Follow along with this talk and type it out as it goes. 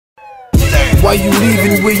Why you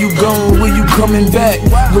leaving? Where you going? Where you coming back?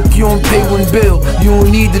 Look, you don't pay one bill, you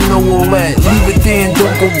don't need to know all that. Leave it there and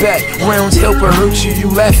don't go back. Rounds help her hurt you. You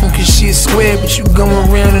laughing cause she is square, but you going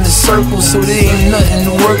around in a circle, so there ain't nothing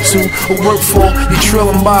to work to or work for. You're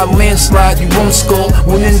trailing by a landslide, you won't score.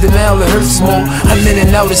 When in denial it hurts more. I'm in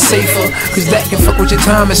and out is safer, cause that can fuck with your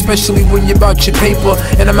time, especially when you're about your paper.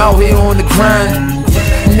 And I'm out here on the grind.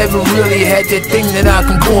 Never really had that thing that I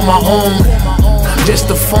can call my own.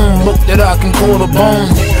 Just a phone book that I can call a bone.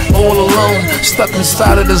 All alone, stuck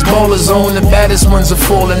inside of this baller zone. The baddest ones are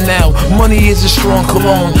falling now. Money is a strong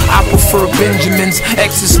cologne. I prefer Benjamins.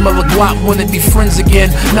 Exes smell a guap, wanna be friends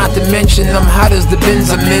again. Not to mention I'm hot as the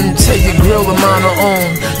Benz I'm in. Tell your girl I'm on her own.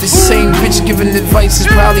 The same bitch giving advice is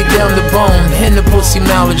probably down the bone. And the pussy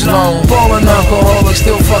knowledge long. Ballin' alcoholic,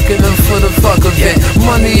 still fucking them for the fuck of it.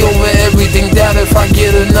 Money over everything, doubt if I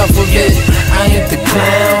get enough of it. I ain't the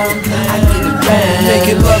clown, I get it back.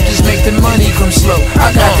 Making love, just make the money come slow.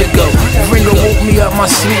 I got to go. Ringer woke me up my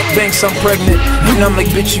sleep, thinks I'm pregnant. And I'm like,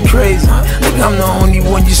 bitch, you crazy. Like I'm the only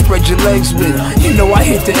one you spread your legs with. You know I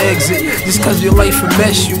hit the exit, just cause your life a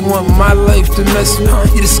mess. You want my life to mess with.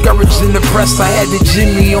 You're discouraged and depressed, I had the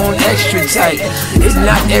Jimmy on extra tight. It's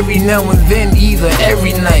not every now and then either,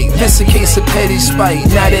 every night. This a case of petty spite.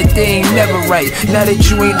 Now that they ain't never right. Now that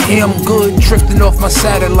you ain't here, I'm good. Drifting off my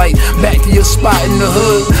satellite, back to your spot in the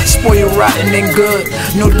hood. Spoil rotten and good.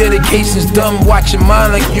 No dedication's dumb. Watching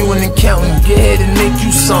mine like you an accountant. Get ahead and make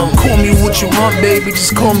you some. Call me what you want, baby.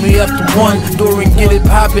 Just call me after 1. Door and get it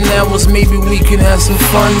poppin' hours. Maybe we can have some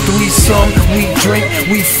fun. Threesome, we drink,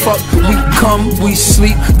 we fuck, we come, we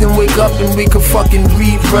sleep, then wake up and we can fucking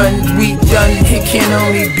rerun. We done. It can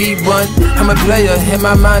only be one. I'm a player and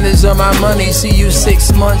my mind is on my money. See you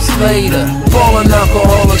 6 months later. Ballin'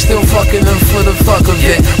 alcoholic, still fucking them for the fuck of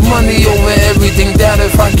it. Money over everything, doubt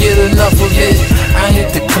if I get enough of it. I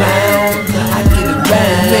hit the clown, I get it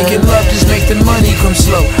back. Making love, just make the money come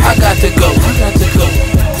slow. I got to go.